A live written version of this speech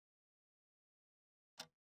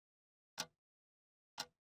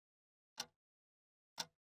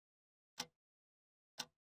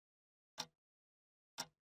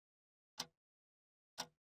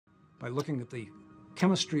By looking at the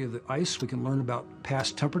chemistry of the ice, we can learn about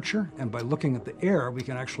past temperature, and by looking at the air, we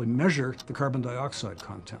can actually measure the carbon dioxide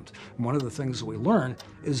content. And one of the things that we learn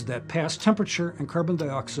is that past temperature and carbon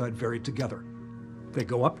dioxide vary together. They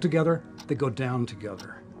go up together, they go down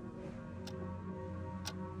together.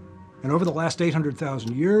 And over the last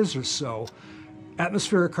 800,000 years or so,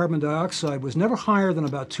 atmospheric carbon dioxide was never higher than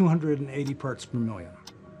about 280 parts per million,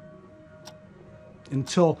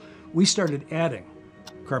 until we started adding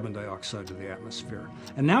carbon dioxide to the atmosphere.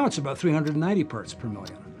 And now it's about 390 parts per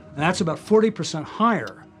million. And that's about 40%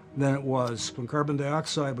 higher than it was when carbon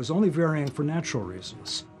dioxide was only varying for natural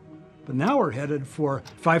reasons. But now we're headed for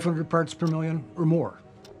 500 parts per million or more.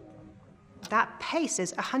 That pace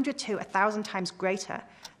is 100 to 1,000 times greater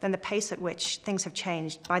than the pace at which things have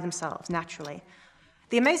changed by themselves, naturally.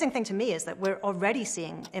 The amazing thing to me is that we're already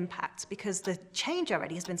seeing impacts because the change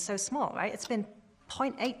already has been so small, right? It's been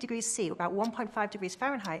 0.8 degrees C, about 1.5 degrees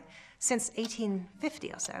Fahrenheit, since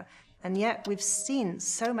 1850 or so. And yet we've seen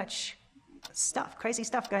so much stuff, crazy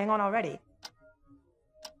stuff going on already.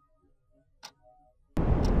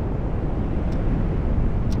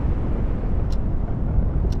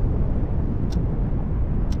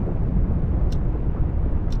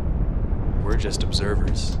 We're just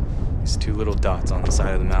observers, these two little dots on the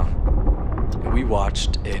side of the mountain. And we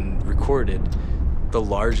watched and recorded the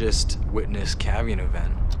largest witness calving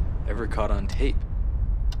event ever caught on tape.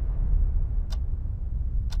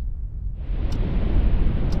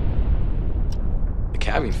 The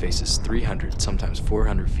calving face is 300, sometimes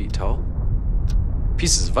 400 feet tall.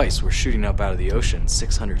 Pieces of ice were shooting up out of the ocean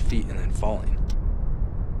 600 feet and then falling.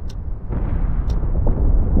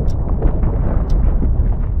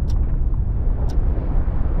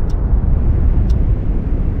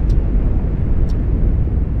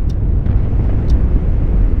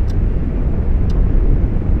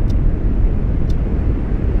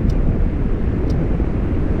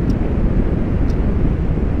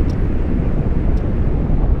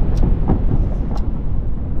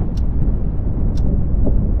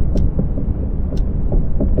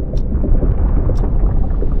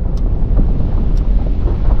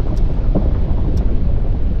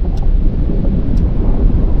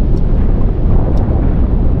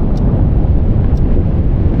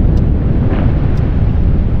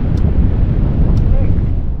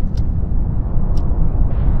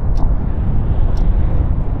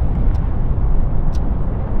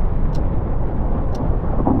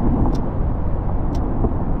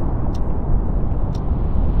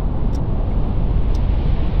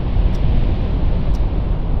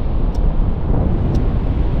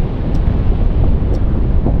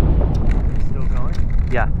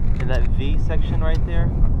 Yeah, in that V section right there.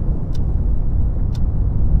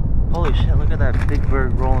 Holy shit, look at that big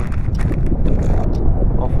bird rolling.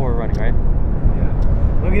 All four are running, right?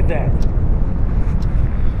 Yeah. Look at that.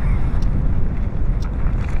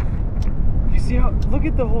 You see how, look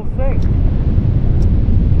at the whole thing.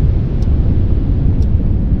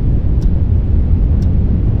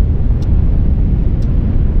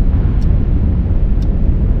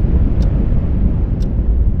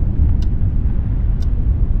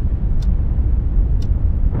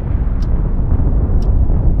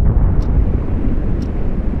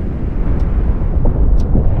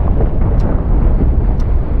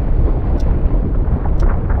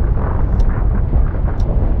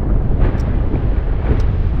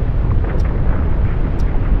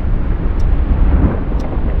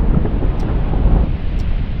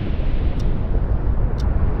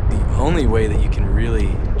 The only way that you can really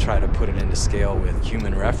try to put it into scale with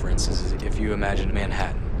human reference is if you imagine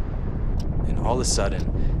Manhattan. And all of a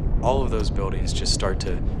sudden, all of those buildings just start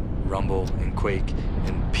to rumble and quake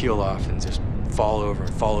and peel off and just fall over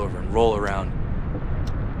and roll around.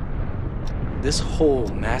 This whole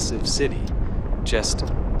massive city just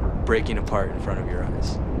breaking apart in front of your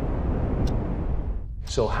eyes.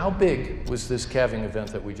 So how big was this calving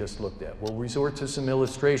event that we just looked at? We'll resort to some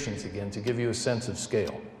illustrations again to give you a sense of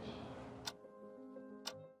scale.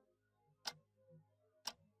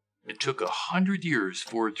 It took 100 years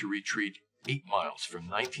for it to retreat 8 miles from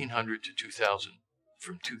 1900 to 2000.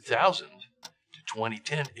 From 2000 to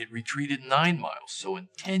 2010, it retreated 9 miles. So in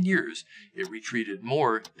 10 years, it retreated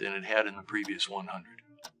more than it had in the previous 100.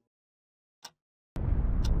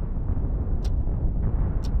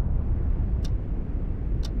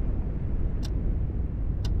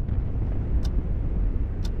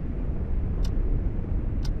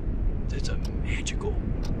 It's a magical,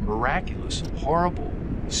 miraculous, horrible,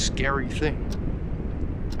 scary thing.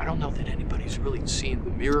 I don't know that anybody's really seen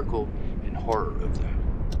the miracle and horror of that.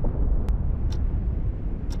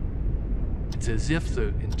 It's as if the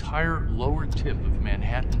entire lower tip of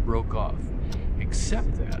Manhattan broke off,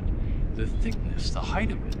 except that the thickness, the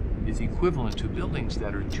height of it, is equivalent to buildings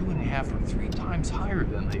that are 2.5 or 3 times higher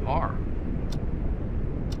than they are.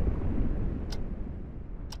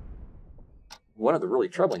 One of the really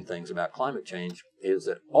troubling things about climate change is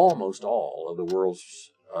that almost all of the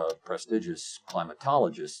world's prestigious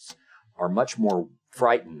climatologists are much more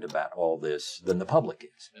frightened about all this than the public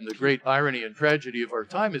is. And the great irony and tragedy of our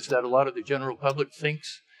time is that a lot of the general public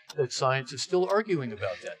thinks that science is still arguing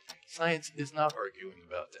about that. Science is not arguing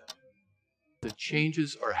about that. The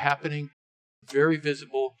changes are happening, very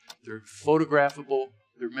visible, they're photographable,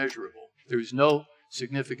 they're measurable. There's no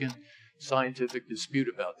significant scientific dispute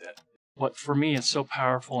about that. What for me is so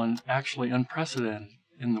powerful and actually unprecedented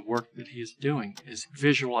in the work that he is doing is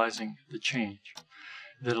visualizing the change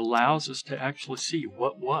that allows us to actually see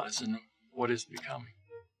what was and what is becoming.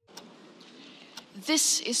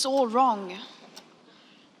 This is all wrong.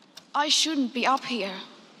 I shouldn't be up here.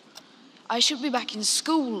 I should be back in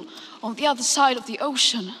school on the other side of the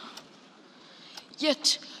ocean.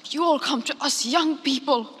 Yet you all come to us young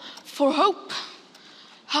people for hope.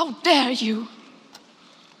 How dare you?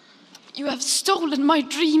 You have stolen my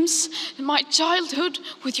dreams and my childhood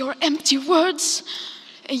with your empty words,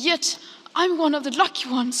 and yet I'm one of the lucky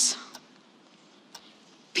ones.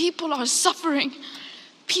 People are suffering,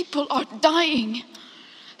 people are dying,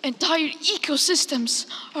 entire ecosystems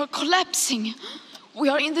are collapsing. We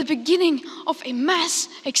are in the beginning of a mass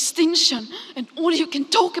extinction, and all you can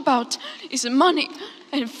talk about is money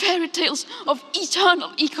and fairy tales of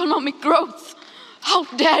eternal economic growth. How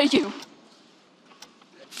dare you?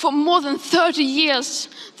 For more than 30 years,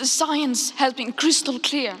 the science has been crystal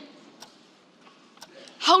clear.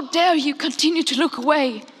 How dare you continue to look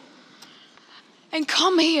away and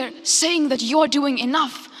come here saying that you're doing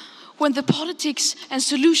enough when the politics and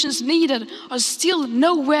solutions needed are still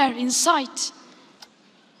nowhere in sight?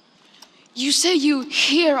 You say you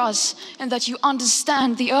hear us and that you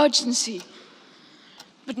understand the urgency.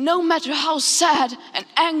 But no matter how sad and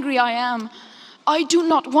angry I am, I do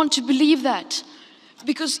not want to believe that.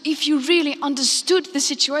 Because if you really understood the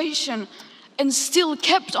situation and still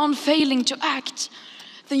kept on failing to act,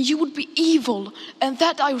 then you would be evil, and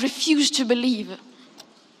that I refuse to believe.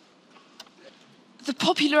 The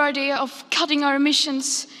popular idea of cutting our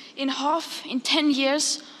emissions in half in 10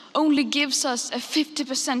 years only gives us a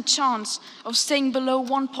 50% chance of staying below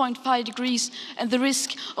 1.5 degrees and the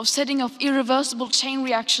risk of setting off irreversible chain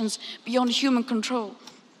reactions beyond human control.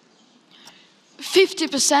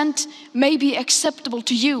 50% may be acceptable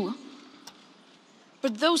to you,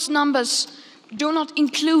 but those numbers do not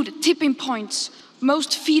include tipping points,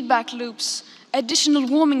 most feedback loops, additional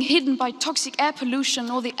warming hidden by toxic air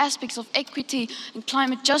pollution, or the aspects of equity and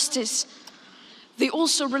climate justice. They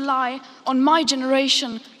also rely on my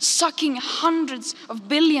generation sucking hundreds of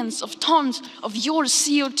billions of tons of your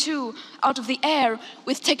CO2 out of the air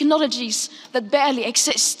with technologies that barely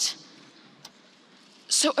exist.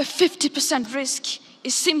 So a 50% risk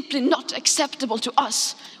is simply not acceptable to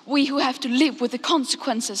us, we who have to live with the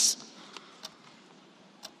consequences.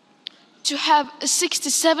 To have a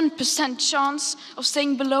 67% chance of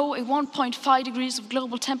staying below a 1.5 degrees of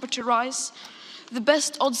global temperature rise, the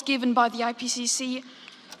best odds given by the IPCC,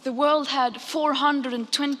 the world had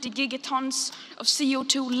 420 gigatons of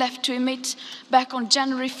CO2 left to emit back on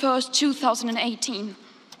January 1st, 2018.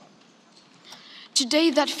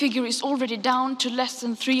 Today, that figure is already down to less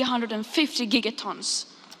than 350 gigatons.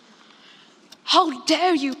 How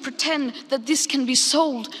dare you pretend that this can be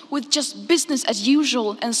solved with just business as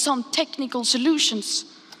usual and some technical solutions?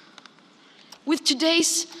 With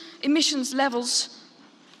today's emissions levels,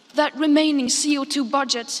 that remaining CO2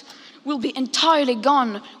 budget will be entirely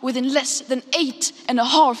gone within less than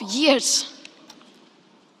 8.5 years.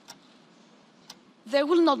 There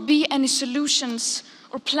will not be any solutions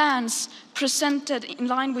or plans presented in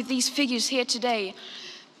line with these figures here today,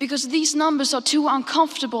 because these numbers are too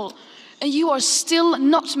uncomfortable and you are still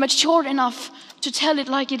not mature enough to tell it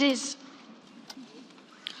like it is.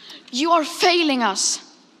 You are failing us,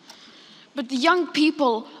 but the young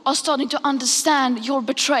people are starting to understand your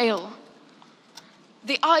betrayal.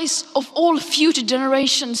 The eyes of all future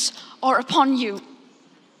generations are upon you.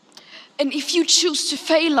 And if you choose to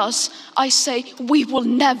fail us, I say we will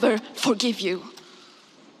never forgive you.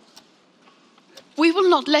 We will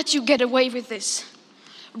not let you get away with this.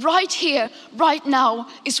 Right here, right now,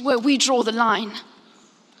 is where we draw the line.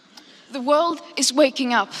 The world is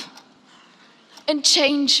waking up, and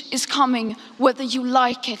change is coming whether you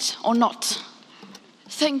like it or not.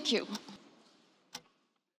 Thank you.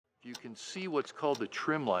 You can see what's called the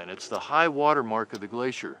trim line. It's the high water mark of the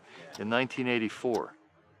glacier in 1984.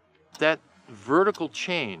 That vertical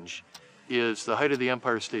change is the height of the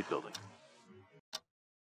Empire State Building.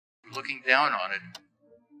 Looking down on it,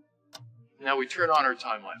 now we turn on our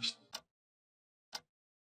time lapse.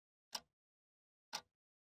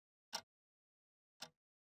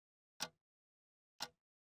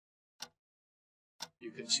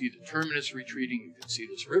 You can see the terminus retreating, you can see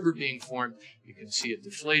this river being formed, you can see it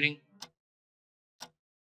deflating.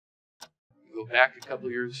 You go back a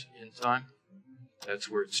couple years in time, that's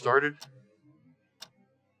where it started.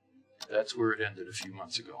 That's where it ended a few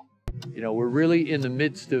months ago. You know, we're really in the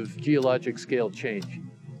midst of geologic scale change.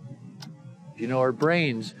 You know, our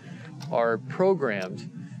brains are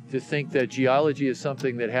programmed to think that geology is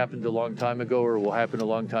something that happened a long time ago or will happen a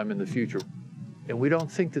long time in the future. And we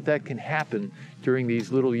don't think that that can happen during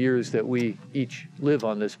these little years that we each live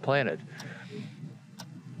on this planet.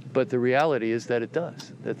 But the reality is that it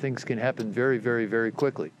does, that things can happen very, very, very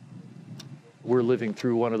quickly. We're living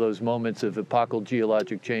through one of those moments of epochal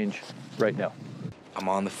geologic change right now. I'm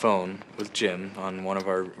on the phone with Jim on one of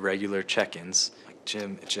our regular check-ins. Like,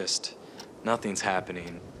 Jim, it just, nothing's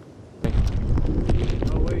happening.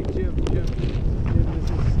 Oh wait, Jim, this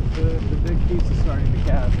is the big piece is starting to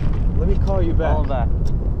calve. Let me call you back. All back.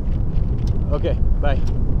 Okay, bye.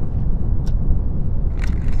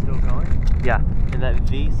 Still going? Yeah. In that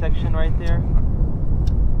V section right there.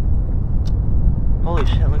 Holy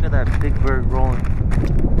shit, look at that big bird rolling.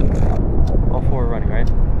 All four are running, right?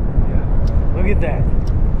 Yeah. Look at that.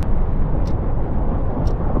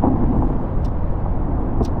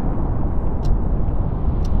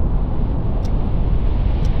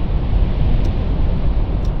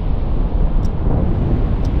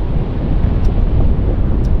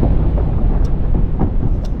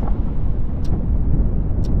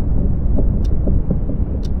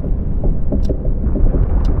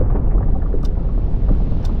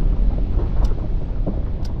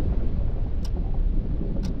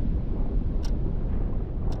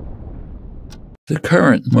 The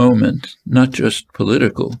current moment, not just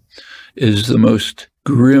political, is the most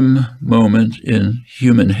grim moment in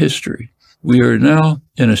human history. We are now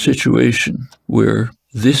in a situation where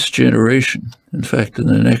this generation, in fact, in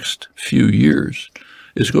the next few years,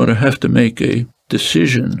 is going to have to make a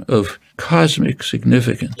decision of cosmic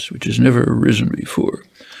significance, which has never arisen before.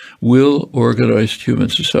 Will organized human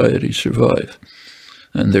society survive?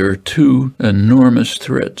 And there are two enormous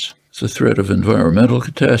threats. The threat of environmental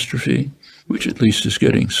catastrophe, which at least is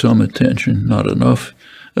getting some attention, not enough.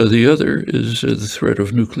 The other is the threat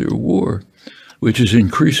of nuclear war, which is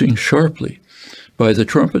increasing sharply by the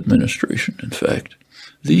Trump administration, in fact.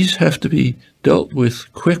 These have to be dealt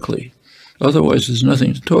with quickly. Otherwise, there's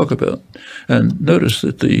nothing to talk about. And notice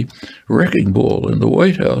that the wrecking ball in the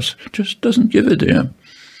White House just doesn't give a damn.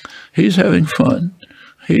 He's having fun.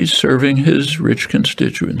 He's serving his rich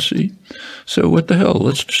constituency. So what the hell?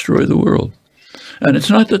 Let's destroy the world. And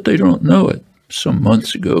it's not that they don't know it. Some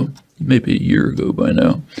months ago, maybe a year ago by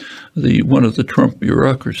now, one of the Trump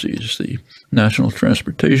bureaucracies, the National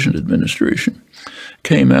Transportation Administration,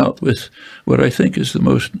 came out with what I think is the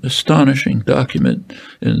most astonishing document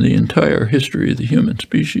in the entire history of the human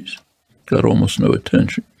species. Got almost no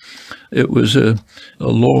attention. It was a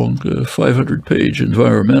long 500-page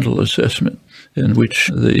environmental assessment in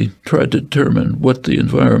which they tried to determine what the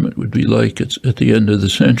environment would be like at the end of the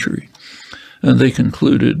century. And they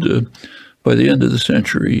concluded by the end of the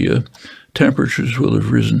century, temperatures will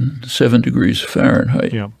have risen 7 degrees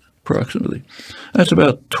Fahrenheit, approximately. That's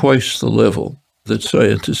about twice the level that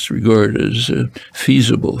scientists regard as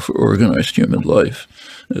feasible for organized human life.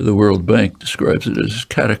 The World Bank describes it as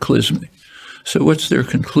cataclysmic. So what's their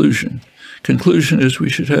conclusion? Conclusion is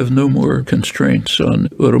we should have no more constraints on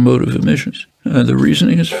automotive emissions. And the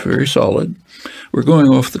reasoning is very solid. We're going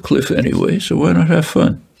off the cliff anyway, so why not have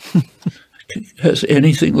fun? Has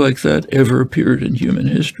anything like that ever appeared in human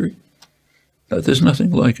history? There's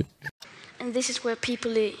nothing like it. And this is where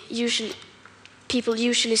people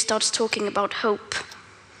usually start talking about hope.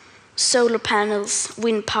 Solar panels,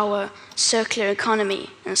 wind power, circular economy,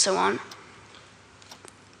 and so on.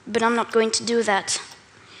 But I'm not going to do that.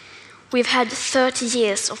 We've had 30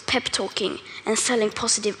 years of pep talking and selling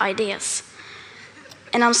positive ideas.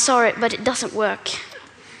 And I'm sorry, but it doesn't work.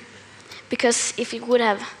 Because if it would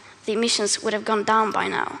have, the emissions would have gone down by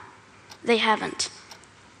now. They haven't.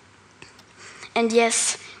 And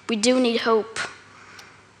yes, we do need hope.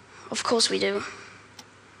 Of course we do.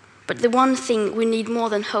 But the one thing we need more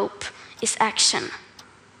than hope is action.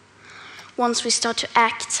 Once we start to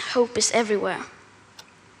act, hope is everywhere.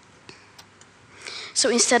 So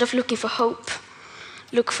instead of looking for hope,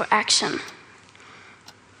 look for action.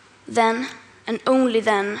 Then, and only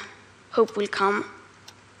then, hope will come.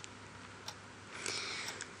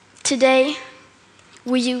 Today,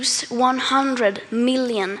 we use 100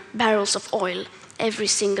 million barrels of oil every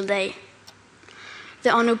single day.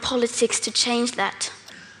 There are no politics to change that.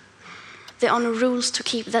 There are no rules to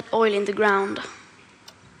keep that oil in the ground.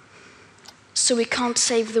 So we can't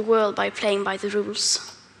save the world by playing by the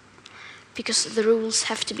rules, because the rules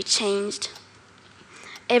have to be changed.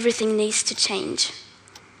 Everything needs to change,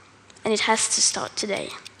 and it has to start today.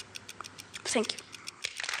 Thank you.